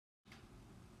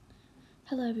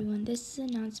Hello everyone, this is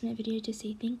an announcement video to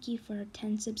say thank you for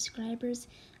 10 subscribers.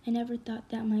 I never thought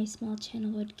that my small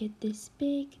channel would get this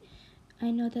big.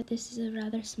 I know that this is a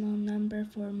rather small number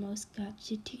for most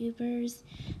gacha tubers,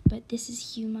 but this is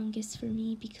humongous for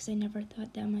me because I never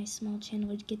thought that my small channel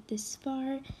would get this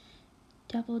far.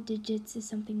 Double digits is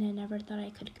something that I never thought I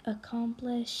could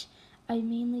accomplish. I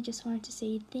mainly just wanted to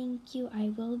say thank you.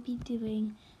 I will be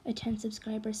doing a 10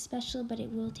 subscriber special, but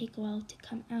it will take a while to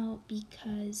come out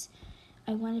because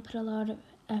I want to put a lot of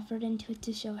effort into it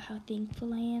to show how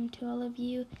thankful I am to all of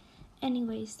you.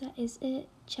 Anyways, that is it.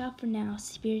 Ciao for now.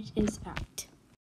 Spirit is out.